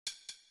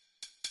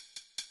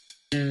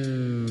Hey,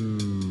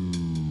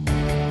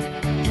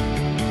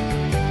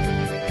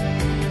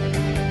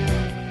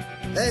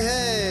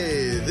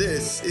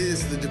 this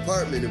is the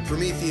Department of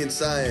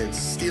Prometheanscience,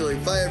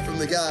 stealing fire from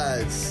the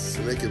gods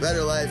to make a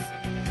better life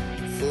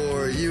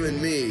for you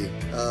and me.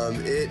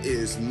 It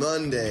is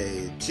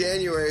Monday,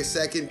 January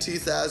 2nd,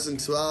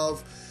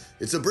 2012.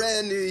 It's a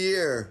brand new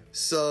year,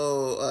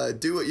 so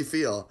do what you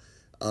feel.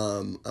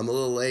 I'm a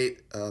little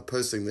late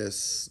posting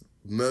this,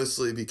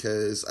 mostly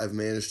because I've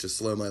managed to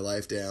slow my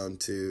life down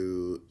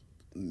to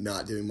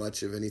not doing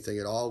much of anything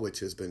at all, which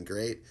has been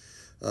great.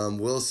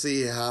 We'll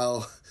see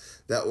how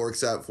that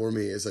works out for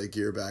me as I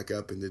gear back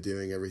up into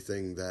doing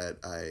everything that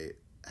I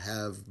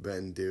have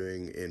been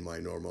doing in my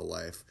normal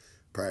life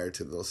prior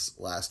to this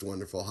last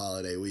wonderful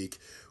holiday week,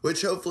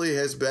 which hopefully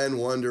has been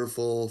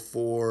wonderful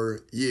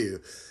for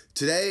you.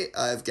 Today,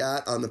 I've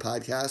got on the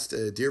podcast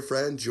a dear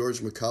friend,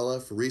 George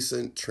McAuliffe,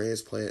 recent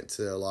transplant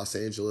to Los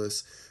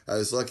Angeles. I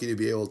was lucky to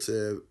be able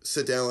to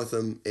sit down with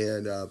him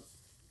and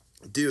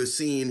do a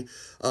scene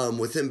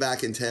with him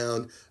back in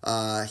town.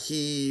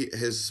 He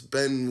has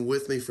been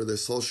with me for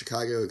this whole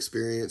Chicago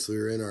experience. We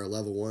were in our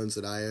level ones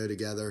at IO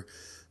together,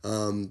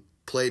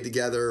 played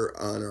together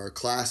on our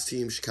class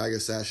team. Chicago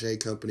Sachet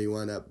Company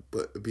wound up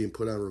being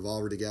put on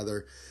Revolver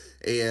together,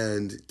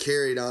 and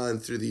carried on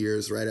through the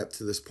years right up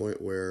to this point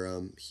where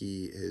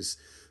he has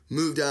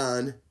moved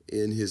on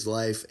in his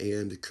life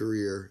and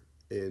career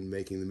in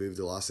making the move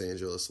to Los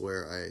Angeles,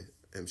 where I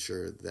am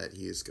sure that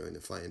he is going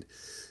to find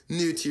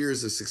new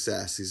tiers of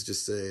success. He's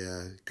just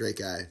a great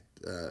guy.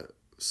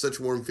 Such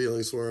warm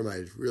feelings for him.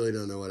 I really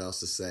don't know what else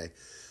to say.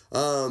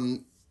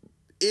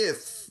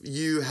 If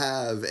you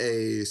have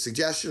a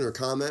suggestion or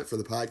comment for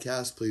the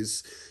podcast,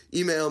 please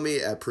email me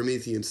at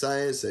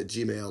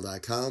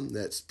prometheanscience@gmail.com.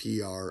 That's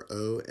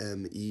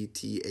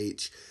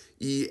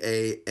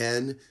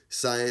PROMETHEAN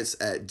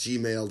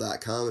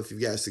science@gmail.com. If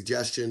you've got a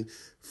suggestion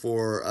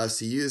for us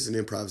to use in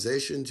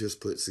improvisation, just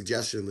put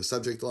suggestion in the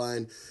subject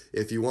line.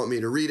 If you want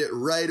me to read it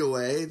right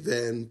away,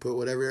 then put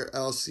whatever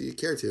else you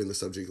care to in the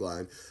subject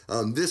line.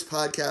 This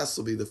podcast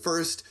will be the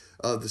first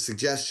of the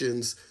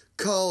suggestions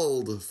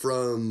culled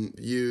from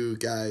you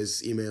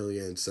guys emailing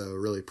in, so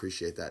really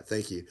appreciate that.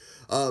 Thank you.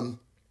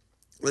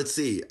 Let's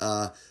see.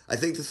 I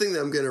think the thing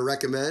that I'm going to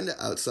recommend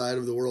outside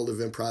of the world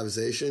of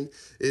improvisation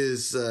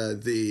is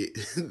the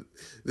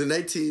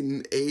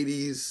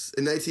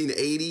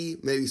 1980,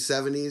 maybe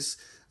 70s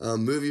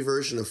movie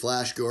version of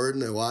Flash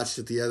Gordon. I watched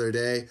it the other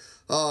day.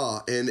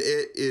 Oh, and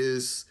it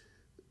is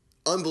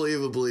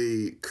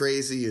unbelievably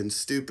crazy and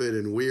stupid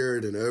and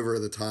weird and over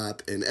the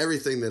top and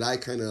everything that I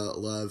kind of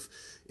love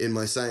in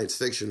my science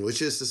fiction,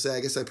 which is to say, I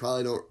guess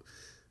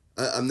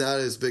I'm not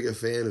as big a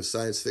fan of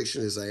science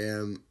fiction as I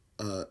am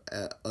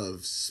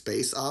of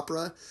space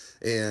opera,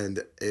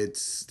 and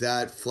it's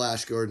that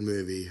Flash Gordon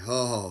movie.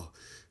 Oh,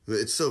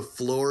 it's so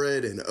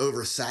florid and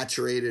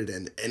oversaturated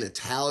and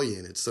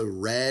Italian. It's so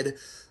red.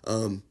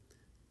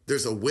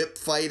 There's a whip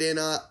fight in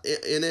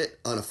it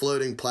on a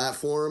floating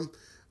platform.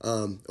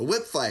 A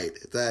whip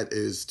fight that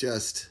is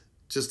just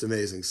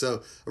amazing.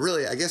 So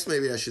really, I guess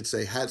maybe I should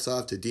say hats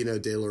off to Dino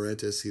De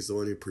Laurentiis. He's the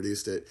one who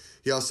produced it.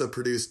 He also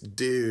produced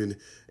Dune,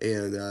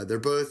 and they're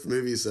both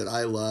movies that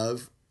I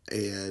love,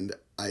 and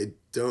I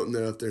don't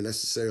know if they're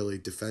necessarily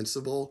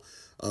defensible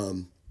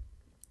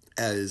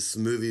as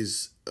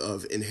movies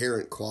of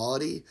inherent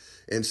quality,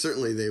 and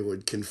certainly they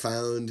would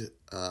confound,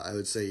 I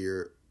would say,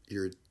 your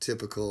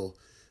typical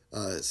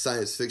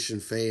science fiction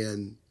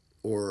fan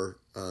or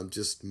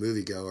just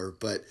moviegoer.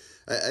 But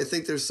I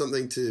think there's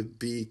something to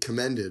be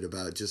commended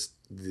about just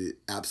the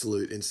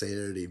absolute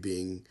insanity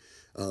being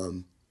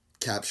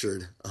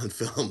captured on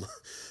film.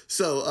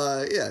 So,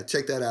 yeah,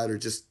 check that out, or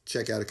just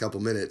check out a couple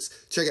minutes.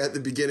 Check out the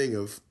beginning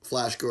of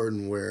Flash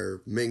Gordon,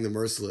 where Ming the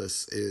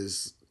Merciless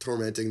is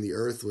tormenting the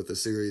Earth with a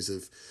series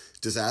of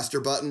disaster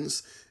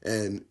buttons,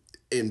 and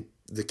in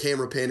the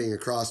camera panning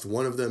across,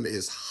 one of them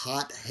is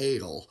hot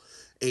hail,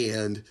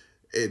 and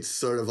it's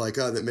sort of like,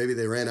 oh, that maybe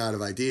they ran out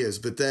of ideas.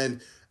 But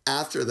then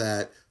after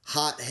that,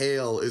 hot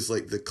hail is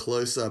like the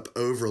close-up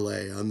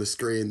overlay on the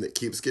screen that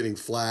keeps getting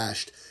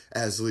flashed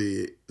as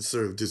we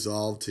sort of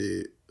dissolve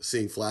to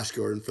seeing Flash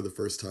Gordon for the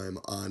first time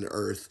on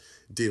Earth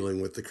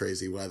dealing with the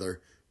crazy weather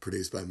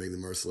produced by Ming the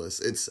Merciless.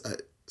 It's,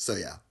 so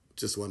yeah,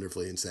 just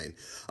wonderfully insane.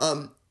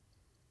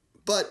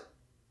 But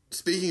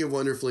speaking of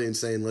wonderfully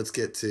insane, let's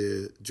get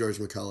to George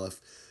McAuliffe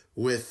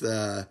with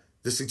the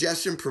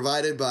suggestion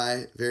provided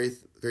by, very,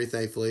 very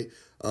thankfully,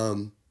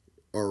 or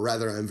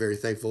rather I'm very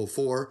thankful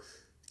for,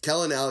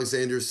 Kellen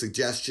Alexander's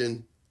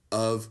suggestion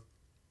of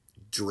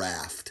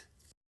draft.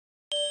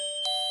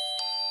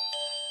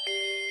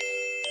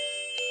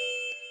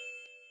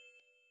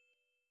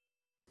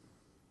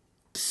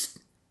 Psst.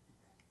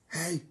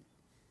 Hey.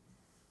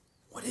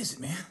 What is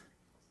it, man?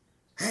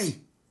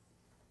 Hey.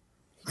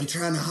 I'm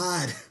trying to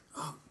hide.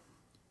 Oh,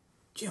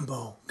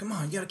 Jimbo, come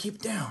on, you gotta keep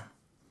it down.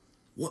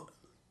 What?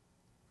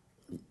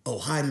 Oh,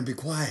 hide and be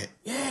quiet.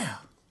 Yeah.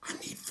 I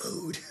need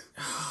food.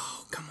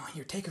 Oh, come on,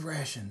 here, take a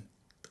ration.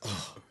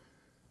 Oh,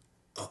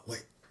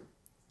 wait.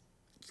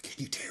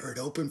 Can you tear it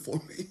open for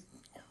me?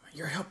 Oh,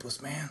 You're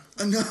helpless, man.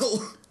 I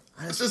know.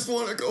 I just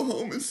want to go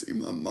home and see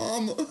my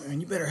mama.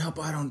 And you better help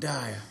I don't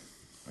die.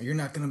 Or you're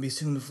not going to be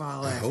soon to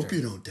file after. I hope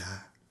you don't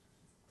die.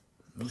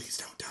 Please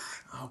don't die.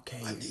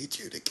 Okay. I need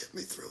you to get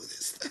me through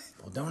this thing.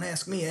 Well, don't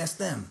ask me. Ask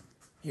them.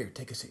 Here,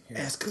 take a seat. Here.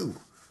 Ask who?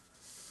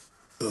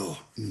 Oh,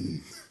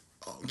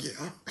 oh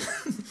yeah.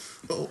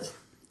 Oh,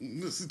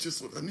 this is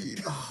just what I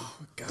need. Oh,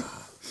 God.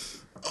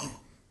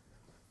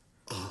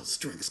 Oh,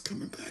 strength's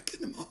coming back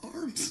into my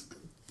arms.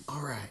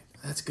 All right.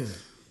 That's good.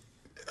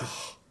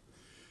 Oh.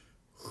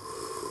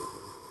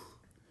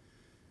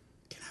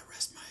 Can I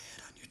rest my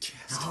head on your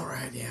chest? All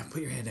right, yeah.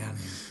 Put your head down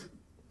here.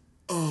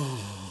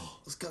 Oh.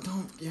 Let's go.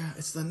 Yeah,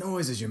 it's the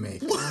noises you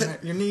make. What? All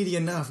right? You're needy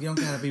enough. You don't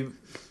gotta be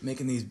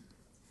making these.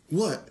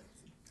 What?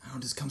 I don't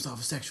know, this comes off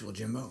as sexual,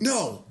 Jimbo.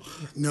 No.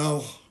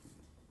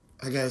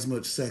 I got as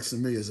much sex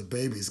in me as a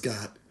baby's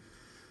got.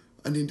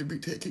 I need to be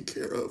taken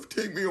care of.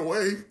 Take me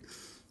away.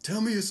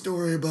 Tell me a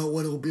story about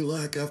what it'll be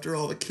like after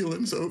all the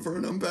killing's over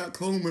and I'm back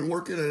home and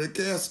working at a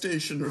gas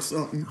station or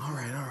something. All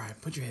right.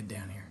 Put your head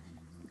down here.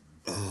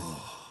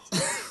 Oh,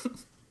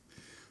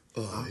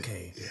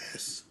 okay.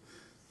 Yes.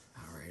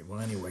 All right. Well,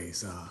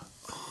 anyways,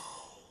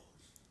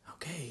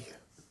 okay.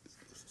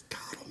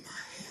 Coddle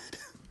my head.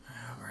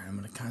 All right. I'm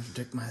gonna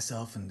contradict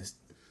myself and just.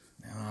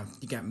 Now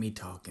you got me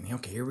talking.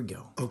 Okay, here we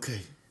go.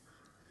 Okay.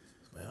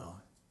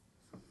 Well,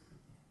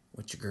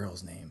 what's your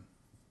girl's name?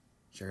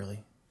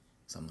 Shirley?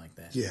 Something like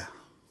that. Yeah.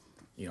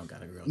 You don't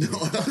got a girl. No,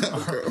 I don't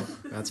have a girl.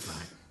 That's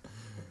fine.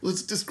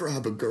 Let's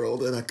describe a girl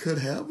that I could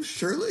have.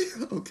 Shirley?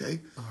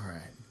 Okay. All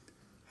right.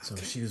 So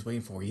she was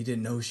waiting for you. You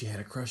didn't know she had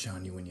a crush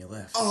on you when you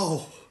left.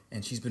 Oh.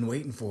 And she's been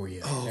waiting for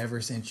you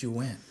ever since you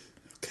went.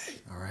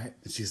 Okay. All right.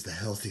 And she's the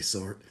healthy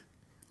sort.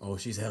 Oh,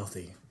 she's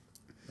healthy.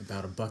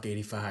 About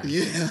 $1.85.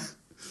 Yeah.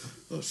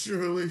 Oh,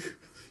 Shirley,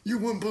 you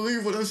wouldn't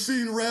believe what I've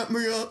seen wrap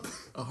me up.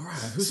 All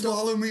right.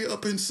 Swallow me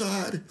up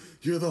inside.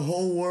 You're the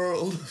whole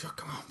world. Oh,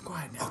 come on,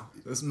 quiet now.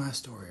 This is my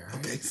story, all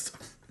right? Okay.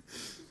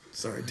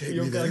 Sorry, take me there.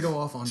 You don't gotta go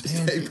off on Just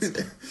tangents. take me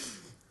there.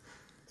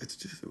 It's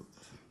just...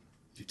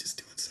 You're just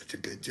doing such a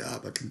good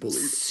job. I can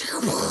believe it.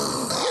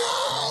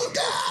 Oh,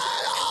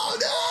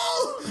 God!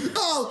 Oh,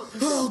 no!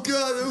 Oh,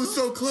 God, that was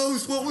so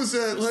close. What was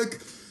that,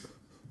 like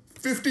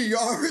 50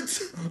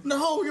 yards?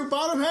 No, your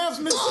bottom half's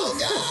missing. Oh,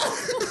 God!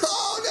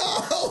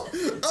 Oh,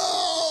 no!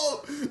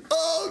 Oh!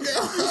 Oh,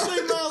 God! You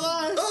saved my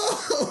life.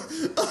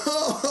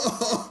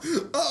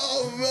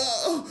 Oh,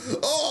 no!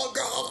 Oh,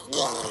 God!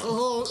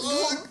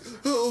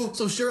 Oh,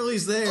 So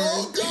Shirley's there.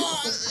 oh,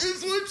 God!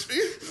 It's when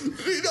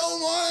she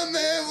don't want a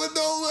man with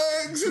no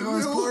legs. No,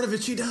 as part of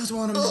it, she does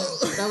want him.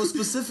 That was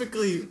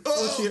specifically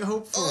what she had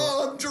hoped for.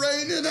 Oh, I'm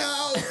draining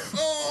out.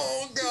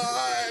 Oh,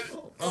 God.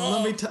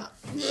 Let me tell.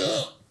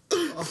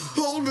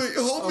 Hold me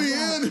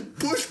in.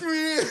 Push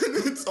me in.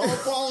 It's all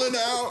falling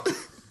out.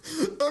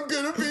 I'm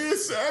gonna be a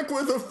sack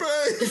with a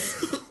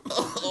face.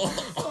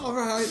 All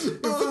right, you're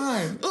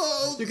fine.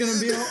 Oh, You're gonna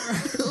be all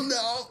right.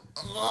 No.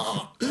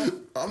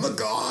 I'm a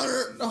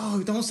goner.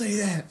 Oh, don't say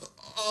that.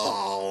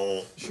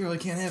 Oh. Shirley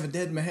can't have a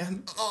dead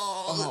man.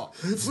 Oh.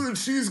 That's what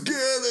she's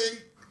getting.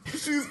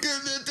 She's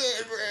getting a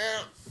dead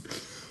man.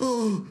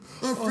 Oh,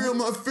 I feel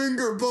my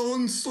finger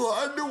bones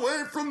sliding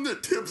away from the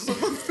tips of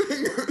my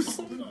fingers.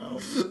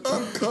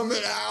 I'm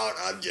coming out.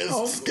 I'm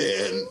just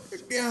skin.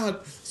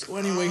 God. So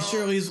anyway,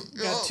 Shirley's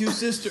got two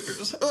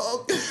sisters.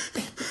 Oh,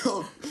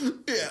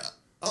 yeah.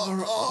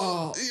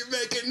 You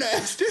make it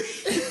nasty.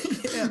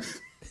 Yeah.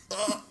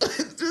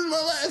 This is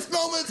my last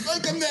moments.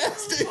 Make them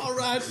nasty. All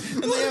right.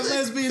 And they have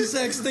lesbian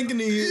sex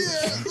thinking of you.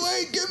 Yeah,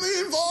 wait, get me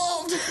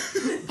involved.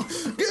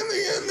 Get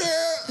me in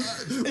there.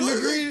 And you're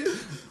greedy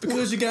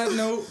because you got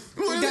no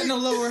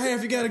lower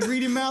half. You got a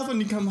greedy mouth when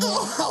you come home.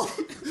 Oh,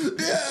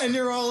 yeah. And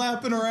you're all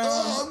lapping around.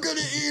 Oh, I'm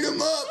gonna eat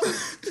them up.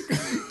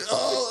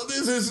 Oh,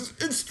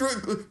 it's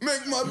strictly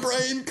make my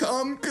brain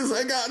come because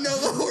I got no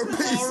lower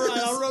pieces. All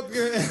right, I'll rub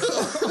your head.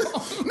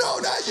 No,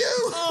 not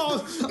you.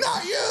 Oh,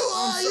 Not you.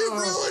 Oh, you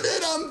ruined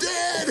it. I'm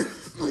dead.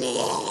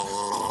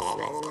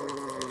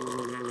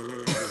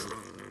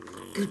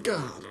 good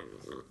God.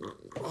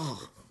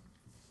 Oh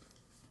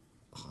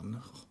no.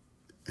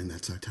 And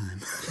that's our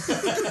time. All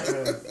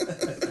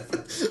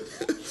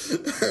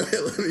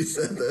right, let me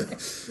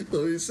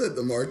set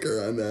the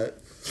marker on that.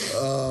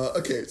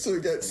 Okay, so we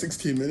got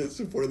 16 minutes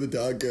before the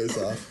dog goes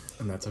off.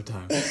 And that's our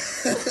time.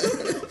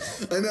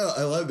 I know,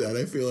 I love that.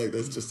 I feel like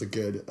that's just a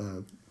good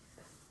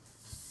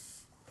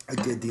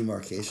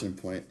demarcation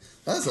point.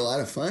 That was a lot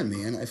of fun,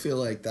 man. I feel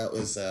like that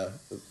was.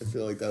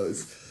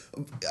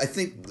 I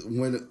think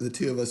when the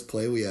two of us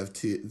play, we have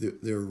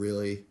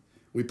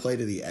we play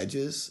to the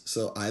edges.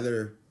 So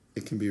either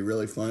it can be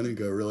really fun and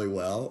go really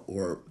well,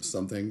 or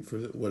something for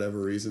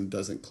whatever reason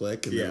doesn't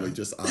click, and then we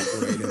just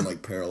operate in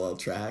like parallel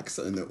tracks,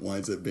 and it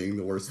winds up being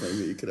the worst thing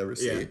that you could ever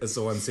see. Yeah, it's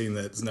the one scene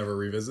that's never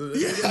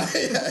revisited.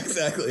 Yeah,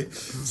 exactly.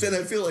 So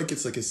then I feel like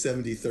it's like a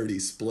 70-30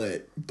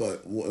 split,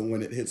 but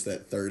when it hits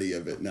that 30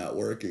 of it not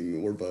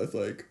working, we're both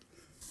like,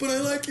 but I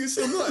like you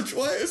so much.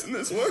 Why isn't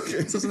this working?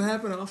 It doesn't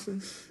happen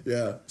often.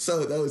 Yeah.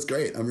 So that was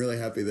great. I'm really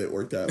happy that it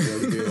worked out. We're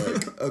going to be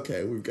like,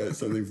 okay, we've got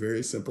something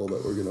very simple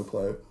that we're going to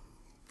play.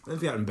 They've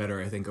gotten better,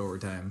 I think, over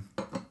time.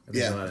 I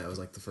think a lot of that was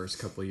like the first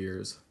couple of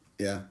years.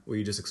 Yeah. Where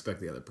you just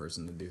expect the other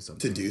person to do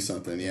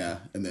something. Yeah.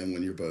 And then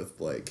when you're both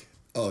like,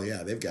 oh,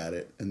 yeah, they've got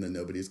it. And then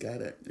nobody's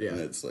got it. Yeah.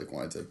 And it's like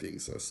winds up being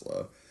so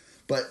slow.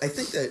 But I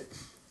think that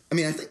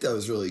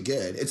was really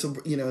good. It's,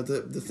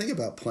 the thing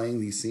about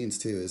playing these scenes,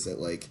 too, is that,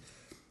 like,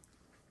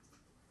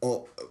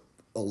 a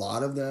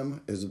lot of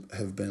them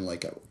have been,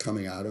 like,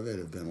 coming out of it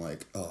have been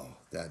like, oh,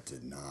 that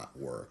did not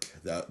work.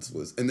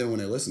 And then when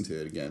we listen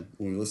to it again,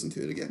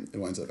 it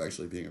winds up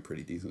actually being a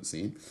pretty decent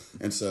scene.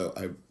 And so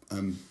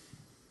I'm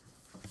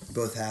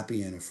both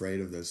happy and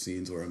afraid of those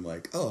scenes where I'm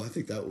like, oh, I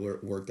think that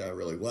worked out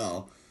really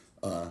well,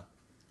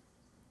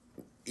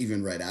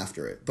 even right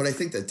after it. But I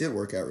think that did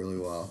work out really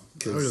well.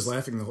 I was just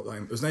laughing the whole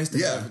time. It was nice to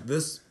have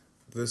the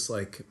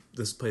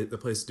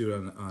place to do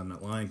it on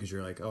that line, because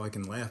you're like, oh, I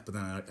can laugh, but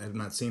then I'm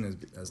not seen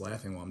as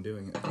laughing while I'm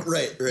doing it.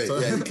 Right. So,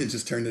 yeah, you can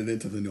just turn it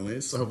into the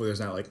noise. So hopefully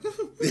there's not like... Well,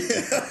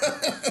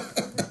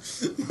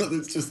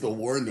 it's just the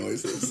war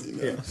noises,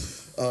 Yeah.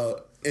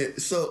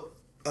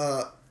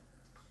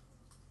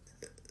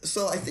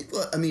 So I think,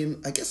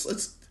 I guess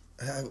let's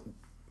have...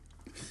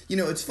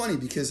 it's funny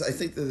because I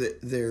think that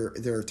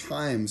there are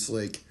times,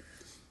 like,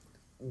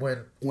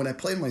 when I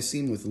played my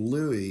scene with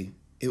Louis,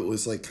 it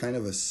was, like, kind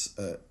of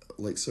sort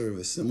of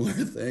a similar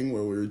thing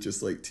where we were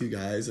just, like, two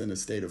guys in a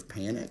state of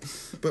panic.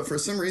 But for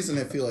some reason,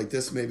 I feel like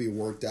this maybe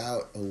worked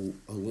out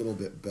a little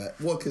bit better.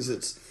 Well, because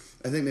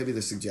I think maybe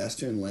the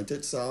suggestion lent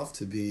itself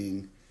to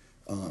being...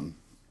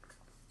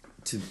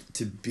 to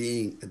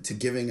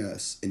giving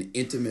us an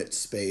intimate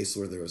space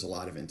where there was a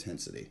lot of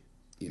intensity,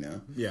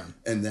 Yeah.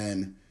 And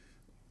then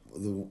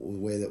the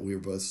way that we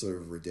were both sort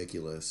of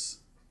ridiculous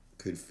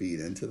could feed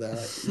into that,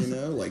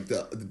 like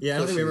the I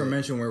don't think we ever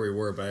mentioned where we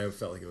were, but I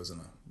felt like it was in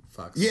a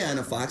foxhole. Yeah, in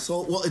a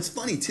foxhole. Well, it's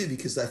funny too,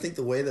 because I think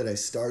the way that I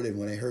started,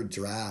 when I heard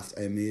draft,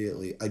 I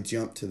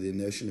jumped to the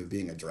notion of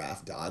being a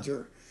draft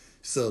dodger.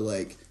 So,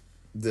 like,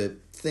 the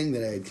thing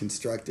that I had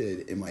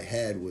constructed in my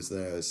head was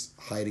that I was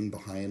hiding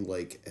behind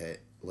like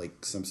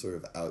some sort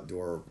of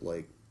outdoor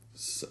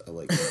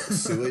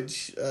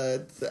sewage.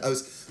 I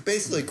was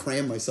basically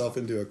crammed myself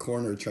into a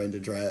corner trying to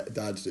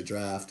dodge the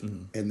draft,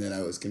 and then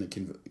I was going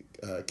to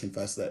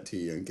confess that to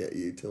you and get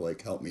you to,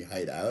 like, help me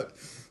hide out.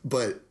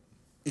 But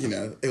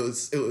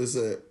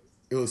it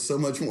was so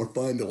much more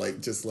fun to,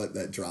 like, just let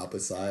that drop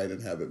aside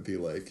and have it be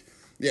like.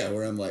 Yeah,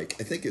 where I'm like,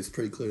 I think it's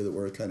pretty clear that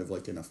we're kind of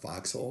like in a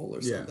foxhole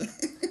or something.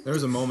 Yeah. There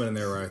was a moment in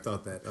there where I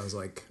thought that. I was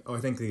like, oh,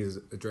 I think he's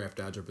a draft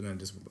dodger, but then it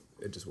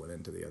just went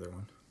into the other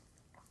one.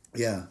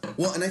 Yeah.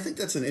 Well, and I think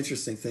that's an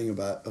interesting thing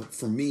about,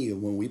 for me,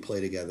 when we play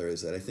together,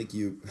 is that I think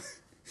you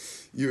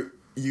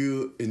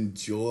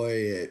enjoy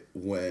it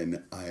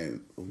when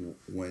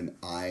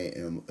I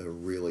am a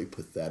really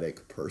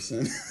pathetic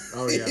person.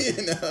 Oh yeah.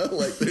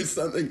 Like, there's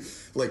something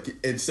like,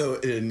 and so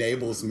it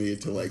enables me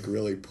to, like,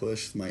 really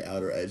push my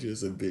outer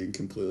edges of being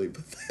completely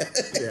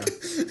pathetic. Yeah.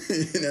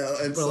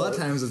 And but a lot of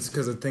times it's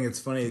because I think it's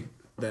funny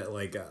that,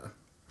 like, I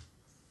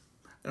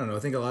don't know. I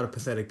think a lot of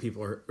pathetic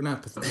people are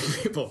not pathetic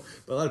people,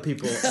 but a lot of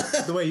people,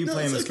 the way you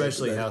play them,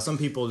 especially, how some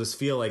people just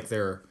feel like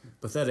they're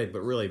pathetic,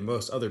 but really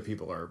most other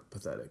people are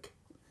pathetic.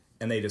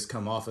 And they just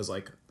come off as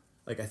like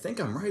I think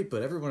I'm right,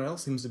 but everyone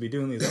else seems to be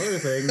doing these other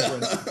things.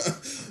 And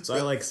so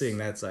I like seeing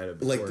that side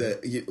of it. Like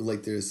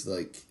there's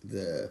like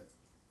the.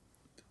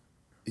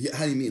 Yeah,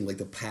 how do you mean, like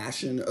the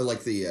passion, or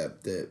like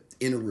the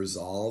inner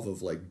resolve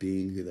of, like,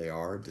 being who they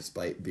are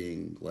despite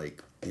being,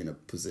 like, in a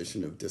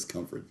position of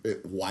discomfort,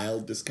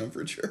 wild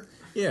discomfiture?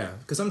 Yeah,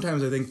 because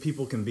sometimes I think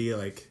people can be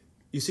like,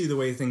 you see the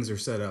way things are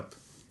set up,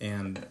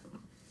 and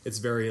it's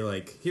very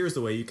like, here's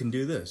the way you can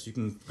do this. You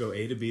can go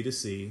A to B to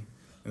C,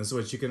 and this is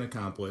what you can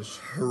accomplish.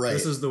 Right.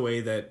 This is the way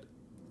that,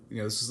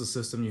 this is the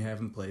system you have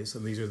in place,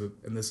 and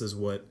this is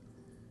what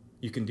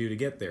you can do to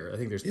get there. I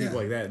think there's people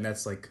like that, and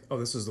that's like, oh,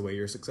 this is the way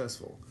you're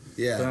successful.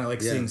 Yeah. But I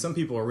like seeing some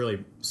people are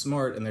really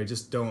smart, and they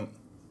just don't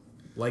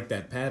like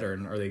that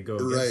pattern, or they go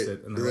against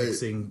it, and I like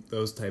seeing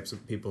those types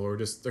of people who are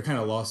just, they're kind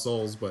of lost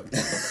souls, but they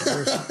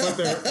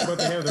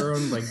have their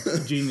own, like,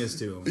 genius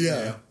to them.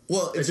 Yeah.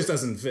 Well, it just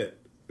doesn't fit.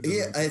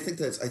 I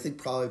think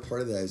probably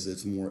part of that is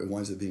it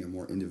winds up being a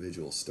more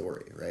individual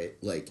story, right?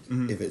 Like,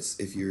 and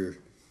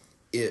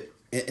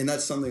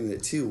that's something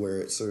that, too,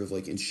 where it's sort of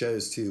like in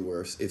shows, too,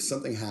 where if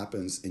something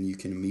happens and you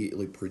can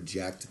immediately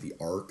project the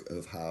arc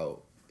of how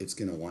it's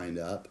going to wind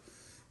up,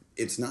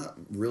 it's not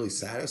really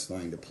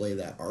satisfying to play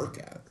that arc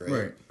out,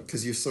 right?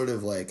 Because you're sort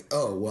of like,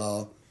 oh,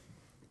 well,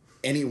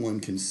 anyone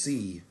can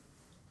see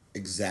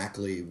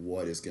exactly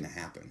what is going to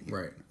happen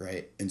here,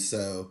 right? And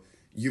so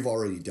you've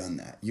already done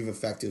that. You've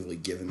effectively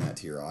given that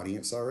to your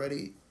audience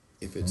already,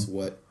 if it's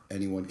what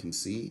anyone can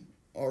see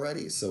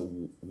already. So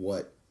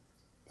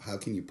how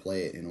can you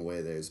play it in a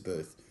way that is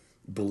both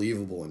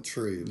believable and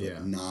true,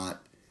 but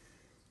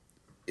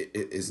it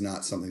is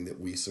not something that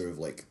we sort of,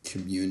 like,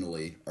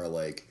 communally are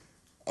like,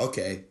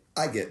 okay,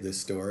 I get this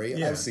story.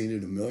 Yeah. I've seen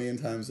it a million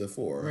times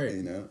before. Right.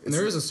 You know, And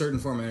there is a certain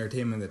form of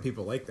entertainment that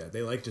people like that.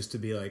 They like just to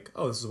be like,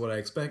 oh, this is what I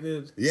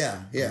expected.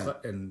 Yeah, yeah.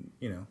 And,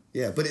 you know.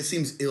 Yeah, but it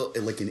seems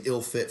like an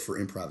ill fit for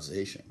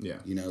improvisation. Yeah.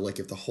 You know, like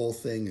if the whole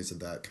thing is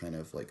about kind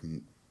of like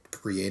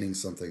creating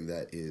something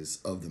that is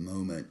of the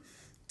moment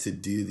to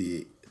do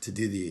the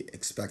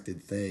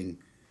expected thing,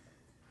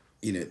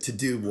 you know, to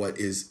do what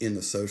is in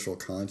the social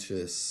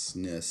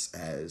consciousness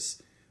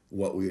as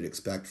what we would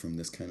expect from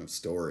this kind of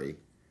story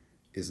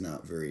is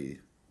not very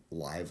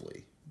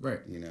lively. Right.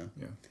 You know?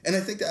 Yeah. And I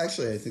think that's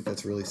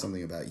really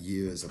something about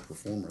you as a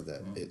performer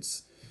that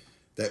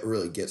that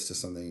really gets to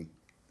something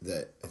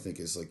that I think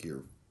is like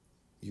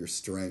your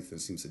strength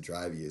and seems to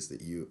drive you, is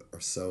that you are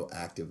so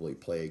actively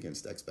play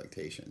against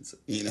expectations,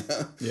 you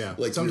know? Yeah.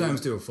 Like sometimes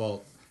to a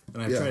fault.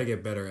 And I try to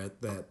get better at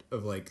that,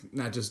 of like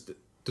not just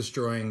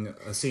destroying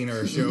a scene or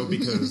a show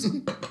because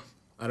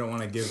I don't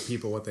want to give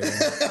people what they want.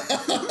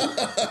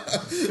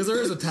 Because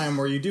there is a time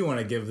where you do want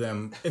to give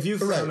them, if you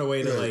found a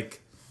way to if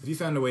you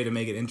found a way to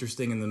make it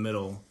interesting in the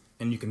middle,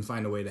 and you can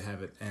find a way to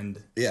have it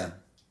end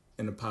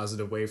in a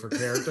positive way for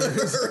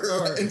characters,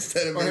 or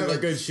instead of have like,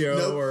 a good show,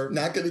 nope, or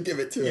not going to give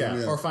it to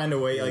them, or find a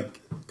way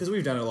like, because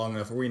we've done it long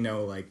enough where we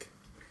know like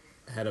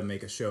how to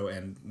make a show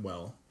end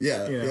well.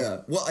 Yeah, you know?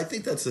 yeah. Well, I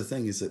think that's the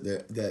thing, is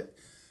that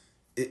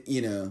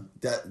you know,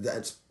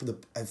 that's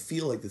I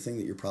feel like the thing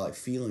that you're probably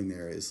feeling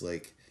there is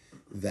like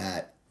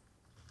that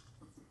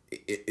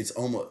it's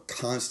almost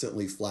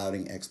constantly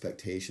flouting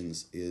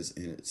expectations is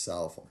in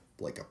itself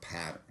like a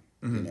pattern,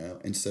 you know?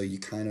 And so you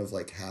kind of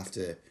like have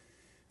to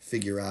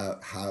figure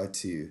out how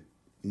to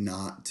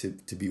not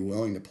to be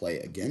willing to play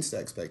against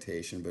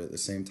expectation, but at the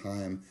same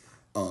time,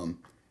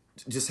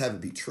 just have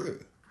it be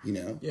true, you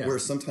know? Yeah. Where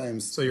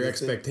sometimes... So your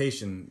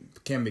expectation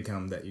can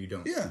become that you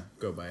don't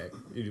go by it.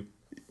 You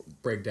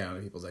break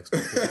down people's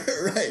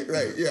expectations.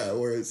 right, yeah.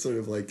 Where it's sort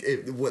of like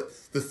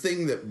the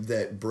thing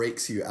that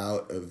breaks you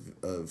out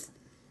of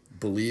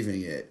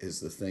believing it is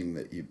the thing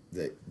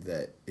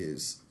that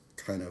is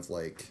kind of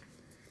like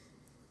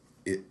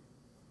it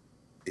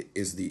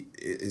is the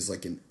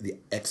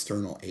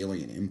external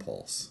alien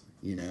impulse,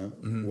 you know,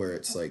 where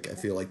it's like I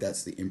feel like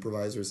that's the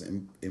improviser's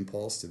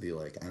impulse to be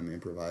like, I'm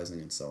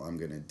improvising, and so I'm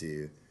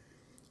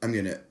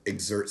gonna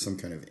exert some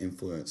kind of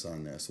influence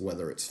on this,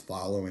 whether it's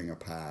following a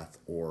path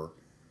or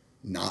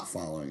not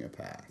following a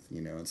path,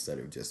 you know, instead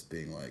of just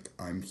being like,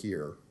 I'm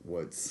here,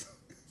 what's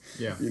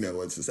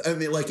what's this? I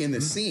mean, like in the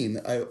scene,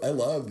 I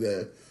love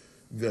the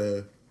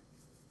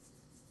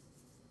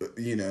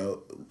you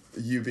know,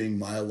 you being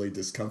mildly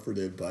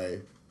discomforted by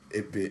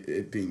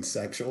it being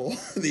sexual,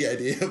 the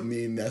idea of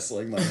me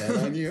nestling my head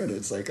on you, and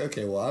it's like,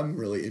 okay, well, I'm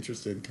really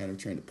interested in kind of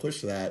trying to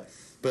push that,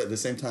 but at the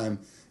same time,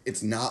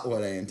 it's not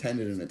what I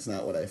intended and it's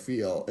not what I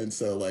feel, and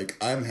so like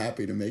I'm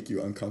happy to make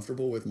you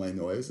uncomfortable with my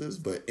noises,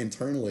 but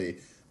internally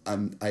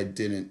I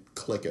didn't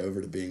click over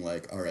to being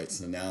like, all right,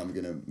 so now I'm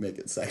gonna make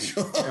it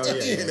sexual.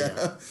 You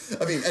know?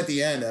 I mean, at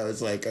the end, I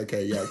was like,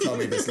 okay, yeah, tell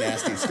me this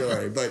nasty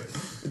story, but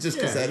just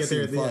because that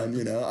seemed fun,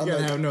 you know. I'm you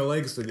gotta like, have no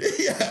legs to do.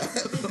 Yeah,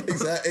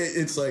 exactly.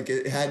 It's like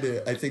it had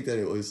to. I think that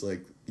it was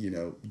like, you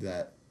know,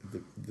 that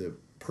the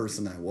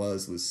person I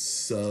was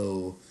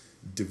so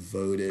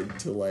devoted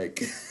to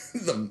like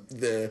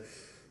the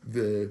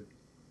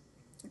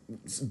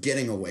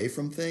getting away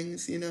from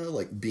things, you know,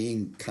 like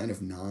being kind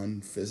of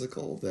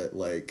non-physical, that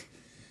like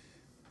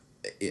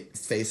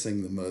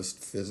facing the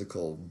most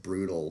physical,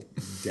 brutal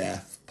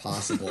death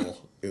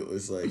possible. It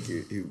was like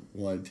you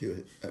wanted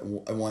to.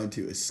 I wanted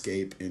to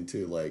escape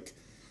into like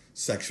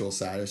sexual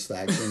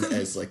satisfaction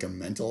as like a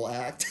mental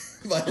act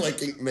by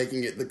like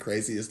making it the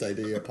craziest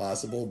idea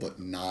possible, but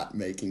not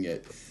making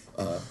it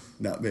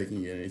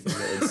anything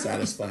that would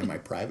satisfy my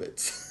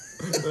privates.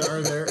 That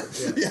are there.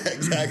 Yeah,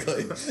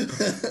 exactly.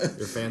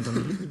 Your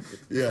phantom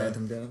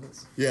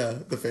genitals. Yeah,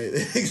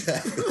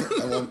 exactly.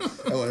 I want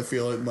to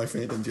feel it in my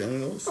phantom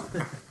genitals.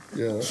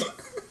 Yeah.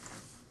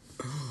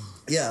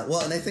 Yeah, well,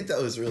 and I think that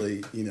was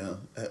really, you know,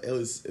 it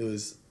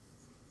was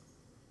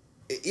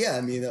yeah,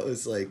 I mean, that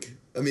was like,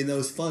 I mean, that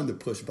was fun to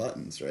push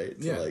buttons,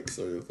 right? To like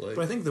sort of like.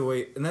 But I think the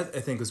way, and that I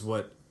think is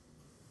what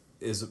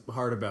is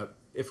hard about,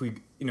 if we,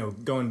 you know,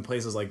 go in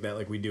places like that,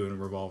 like we do in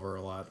Revolver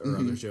a lot, or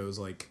other shows,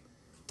 like,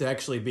 to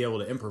actually be able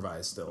to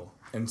improvise still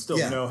and still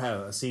know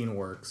how a scene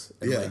works,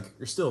 and like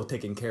you're still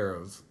taking care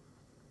of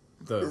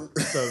the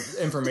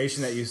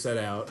information that you set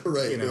out,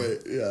 right? You know? Right,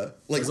 yeah.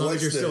 Like, as long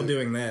as you're still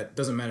doing that,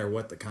 doesn't matter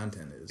what the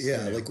content is.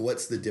 Yeah, you know? like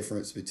what's the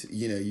difference between,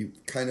 you know, you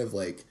kind of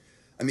like,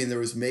 I mean, there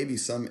was maybe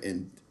some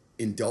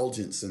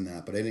indulgence in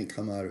that, but I didn't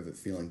come out of it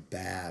feeling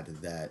bad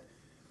that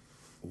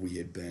we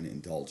had been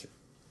indulgent,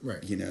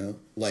 right? You know,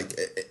 like,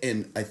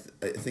 and I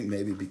think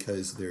maybe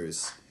because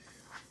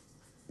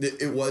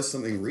it was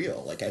something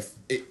real. Like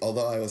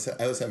although I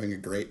was having a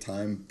great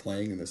time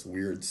playing in this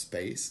weird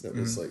space that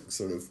was like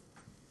sort of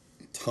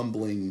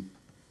tumbling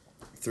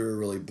through a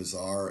really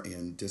bizarre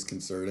and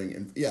disconcerting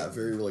and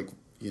very like,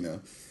 you know,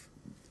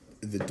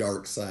 the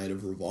dark side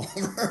of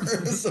Revolver.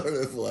 Sort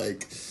of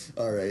like,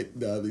 all right,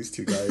 now these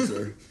two guys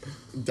are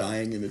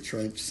dying in a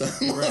trench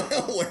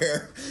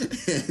somewhere.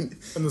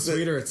 And the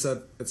sweeter it is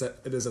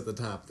at the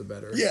top, the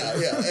better. Yeah,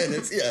 and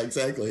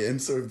exactly.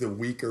 And sort of the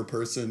weaker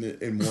person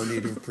in more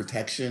need of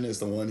protection is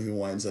the one who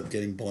winds up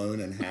getting blown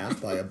in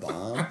half by a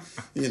bomb.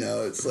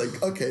 It's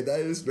like, okay, that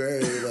is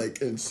very like,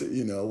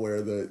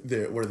 where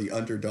the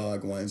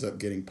underdog winds up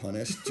getting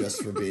punished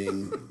just for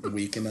being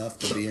weak enough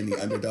to be in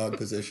the underdog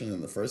position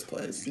in the first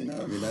place.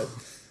 That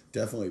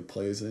definitely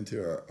plays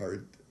into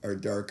our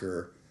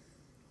darker.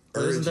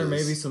 Isn't there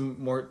maybe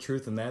some more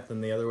truth in that than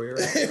the other way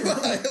around?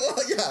 Well,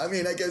 yeah.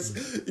 I guess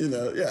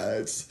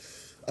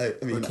it's.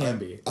 It can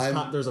be.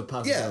 There's a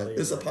possibility. Yeah,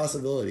 there's a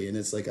possibility, and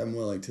it's like I'm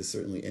willing to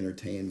certainly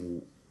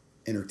entertain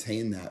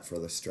that for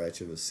the stretch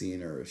of a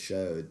scene or a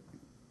show,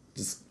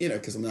 just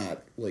because I'm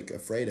not like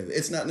afraid of it.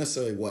 It's not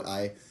necessarily what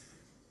I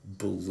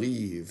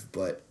believe,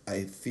 but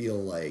I feel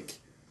like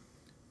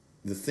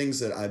the things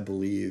that I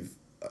believe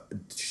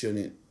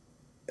shouldn't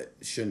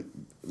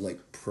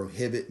like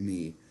prohibit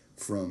me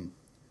from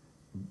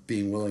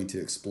being willing to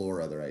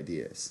explore other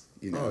ideas,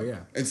 Oh, yeah.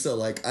 And so,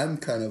 like, I'm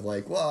kind of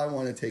like, well, I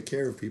want to take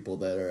care of people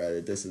that are at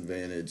a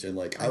disadvantage, and,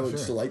 like, I would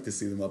still like to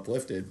see them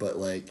uplifted, but,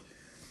 like,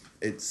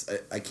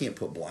 I can't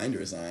put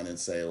blinders on and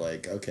say,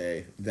 like,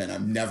 okay, then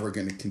I'm never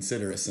going to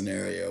consider a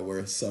scenario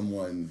where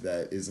someone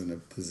that is in a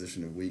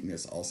position of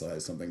weakness also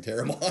has something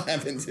terrible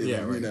happen to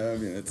them, right.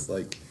 It's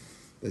like,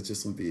 that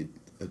just would be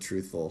a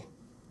truthful...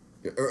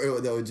 Or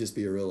that would just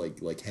be a real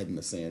like head in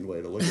the sand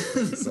way to look at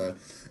it. So,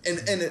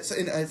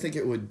 and I think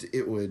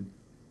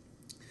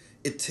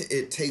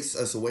it takes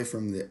us away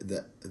from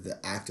the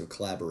act of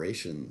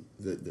collaboration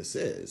that this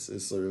is.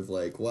 It's sort of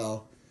like,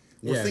 well,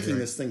 we're thinking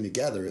this thing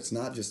together. It's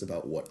not just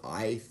about what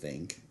I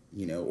think,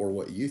 or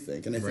what you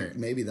think. And I think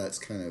maybe that's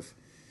kind of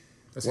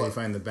how you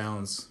find the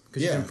balance,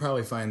 because you can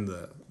probably find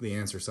the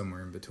answer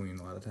somewhere in between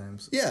a lot of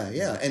times.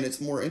 Yeah, and it's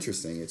more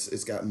interesting.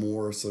 It's got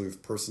more sort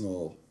of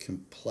personal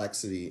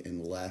complexity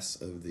and less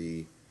of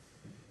the,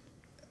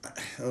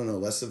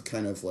 less of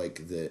kind of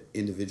like the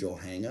individual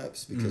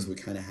hang-ups, because we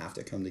kind of have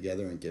to come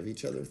together and give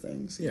each other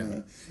things. You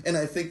know? And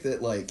I think that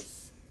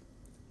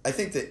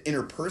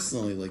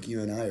interpersonally, like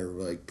you and I are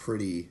like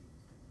pretty.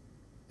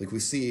 Like, we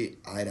see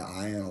eye to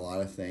eye on a lot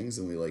of things,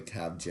 and we, like,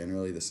 have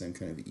generally the same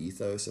kind of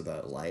ethos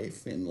about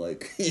life, and,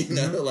 like,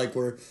 like,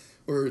 we're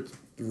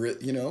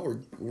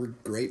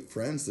great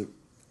friends that,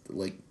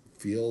 like,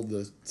 feel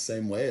the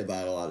same way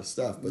about a lot of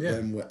stuff, but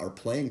then our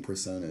playing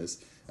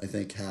personas, I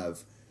think,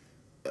 have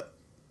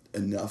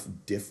enough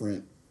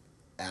different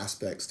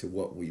aspects to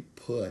what we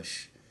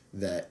push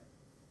that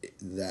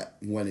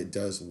when it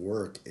does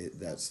work,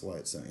 that's why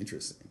it's so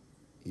interesting,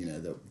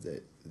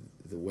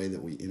 the way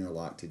that we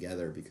interlock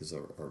together, because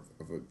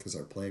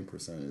our playing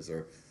personas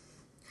are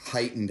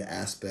heightened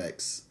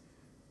aspects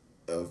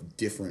of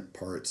different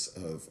parts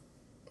of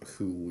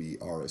who we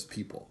are as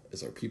people,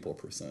 as our people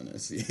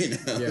personas.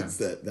 It's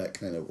that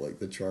kind of like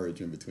the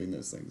charge in between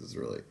those things is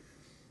really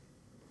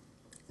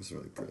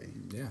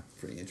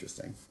pretty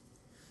interesting,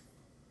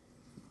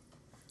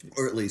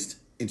 or at least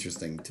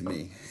interesting to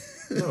me.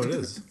 No, it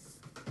is.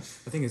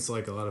 I think it's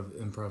like a lot of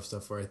improv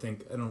stuff where I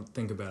don't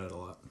think about it a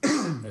lot.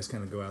 I just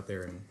kind of go out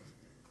there and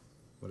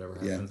whatever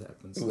happens.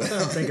 I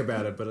don't think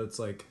about it, but it's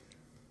like,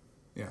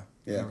 I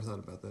never thought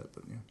about that,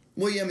 but yeah.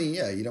 Well, you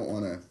don't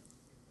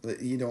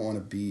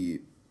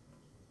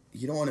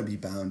want to be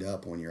bound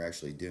up when you're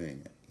actually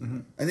doing it.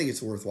 Mm-hmm. I think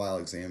it's worthwhile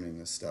examining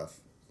this stuff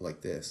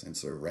like this and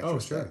sort of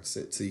retrospect,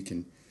 so you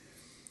can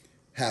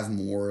have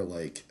more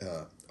like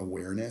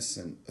awareness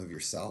of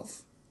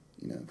yourself.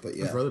 But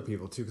and for other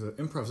people too, because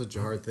improv is such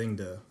a hard thing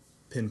to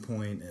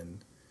pinpoint,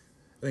 and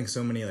I think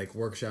so many like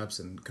workshops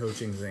and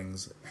coaching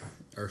things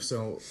are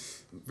so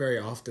very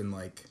often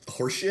like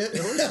horseshit.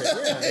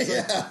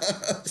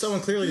 Like, someone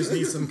clearly just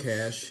needs some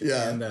cash.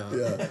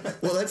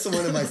 Well, that's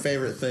one of my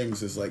favorite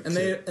things. Is like,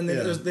 they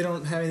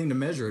don't have anything to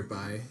measure it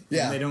by.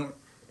 Yeah, and they don't.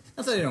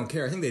 Not that they don't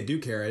care. I think they do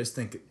care. I just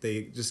think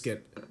they just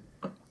get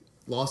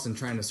lost in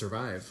trying to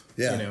survive.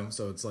 Yeah,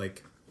 so it's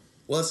like.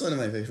 Well, that's one of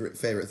my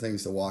favorite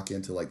things, to walk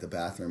into like the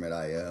bathroom at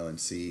I.O. and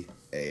see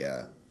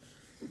a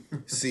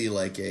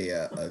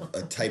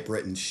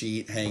typewritten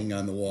sheet hanging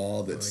on the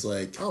wall that's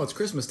like oh, it's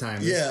Christmas time.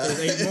 Yeah,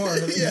 there's 8 more.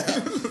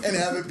 And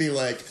have it be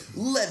like,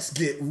 let's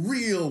get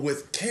real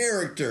with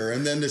character,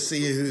 and then to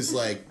see who's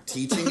like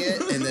teaching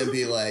it, and then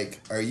be like,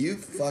 are you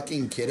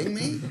fucking kidding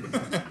me?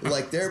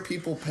 Like, there are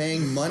people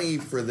paying money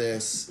for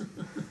this.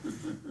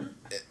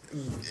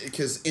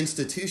 Because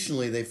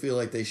institutionally they feel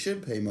like they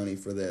should pay money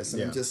for this,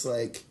 and I'm just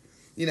like,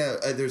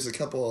 there's a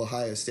couple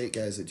Ohio State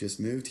guys that just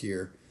moved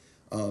here,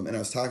 and I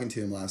was talking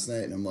to him last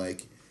night, and I'm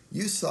like,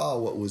 you saw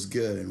what was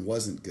good and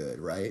wasn't good,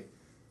 right?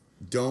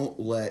 Don't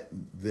let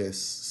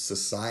this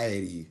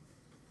society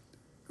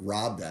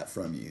rob that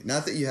from you.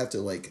 Not that you have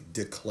to like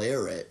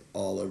declare it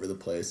all over the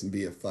place and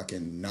be a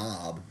fucking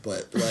knob,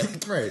 but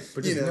like right,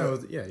 but you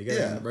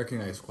gotta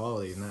recognize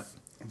quality in that.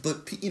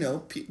 But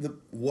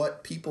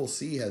what people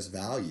see has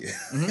value,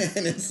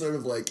 and it's sort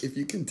of like, if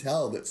you can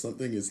tell that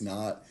something is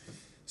not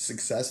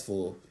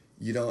successful,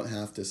 you don't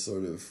have to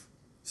sort of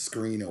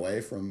screen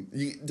away from.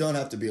 You don't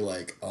have to be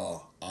like,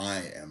 oh,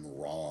 I am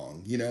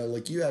wrong. You know,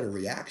 like you had a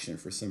reaction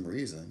for some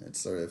reason. It's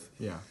sort of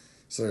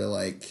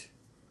like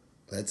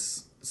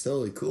that's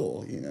totally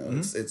cool. You know,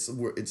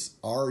 it's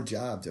our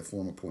job to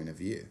form a point of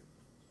view.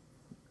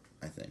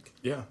 I think.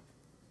 Yeah.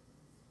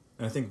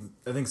 And I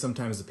think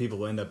sometimes the people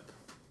who end up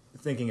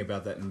thinking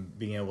about that and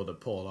being able to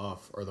pull it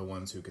off are the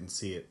ones who can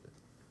see it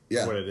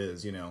for what it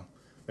is, you know.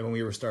 And when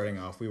we were starting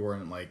off, we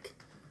weren't like,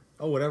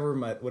 oh,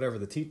 whatever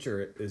the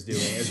teacher is doing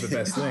is the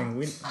best thing.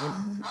 We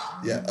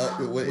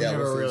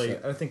never really.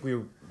 I think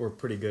we were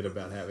pretty good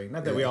about having.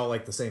 Not that we all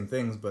like the same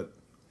things, but.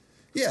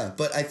 Yeah,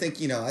 but I think,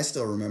 you know, I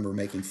still remember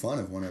making fun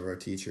of one of our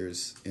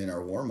teachers in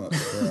our warm-up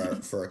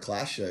for our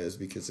class shows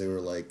because they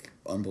were, like,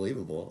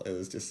 unbelievable. It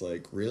was just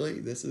like, really?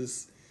 This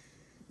is...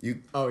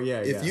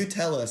 If you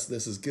tell us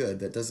this is good,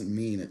 that doesn't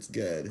mean it's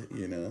good,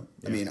 you know?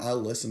 Yeah. I mean,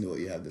 I'll listen to what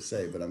you have to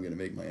say, but I'm going to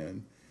make my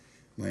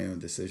own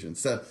decision.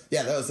 So,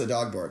 yeah, that was the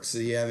dog bark. So,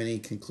 do you have any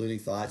concluding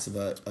thoughts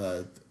about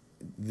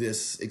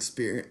this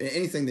experience?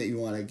 Anything that you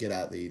want to get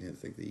out that you didn't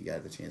think that you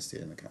got the chance to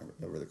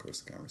over the course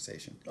of the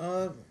conversation?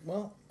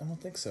 Well, I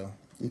don't think so.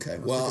 Okay.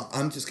 Well,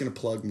 I'm just going to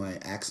plug my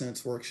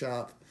accents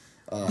workshop.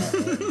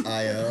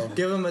 IO.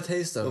 Give them a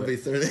taste of it. It'll be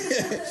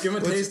 30. Give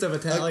them a taste of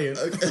Italian.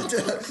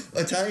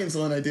 Italian's the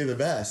one I do the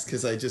best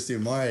because I just do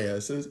Mario.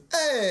 So,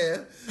 hey,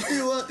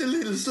 you want a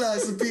little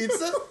slice of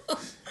pizza?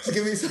 So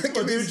give me some.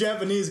 Or do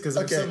Japanese because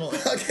they're similar.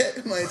 Okay,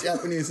 my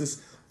Japanese is,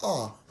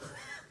 oh,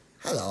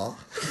 hello.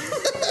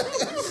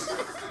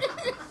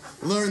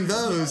 Learn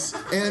those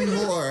and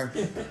more.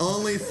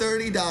 Only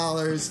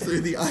 $30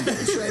 through the IO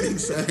Training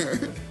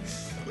Center.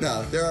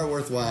 No, there are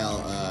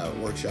worthwhile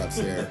workshops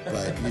there,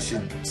 but you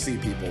should see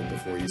people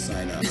before you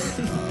sign up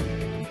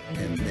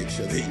and make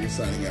sure that you're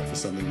signing up for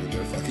something that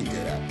they're fucking good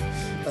at.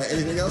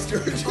 Anything else,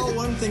 George? Oh,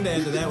 one thing to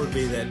add to that would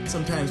be that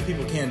sometimes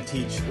people can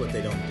teach what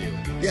they don't do.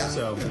 Yeah.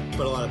 So,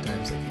 but a lot of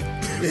times they can't.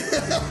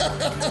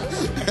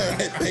 All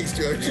right, thanks,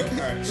 George. All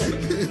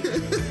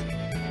right.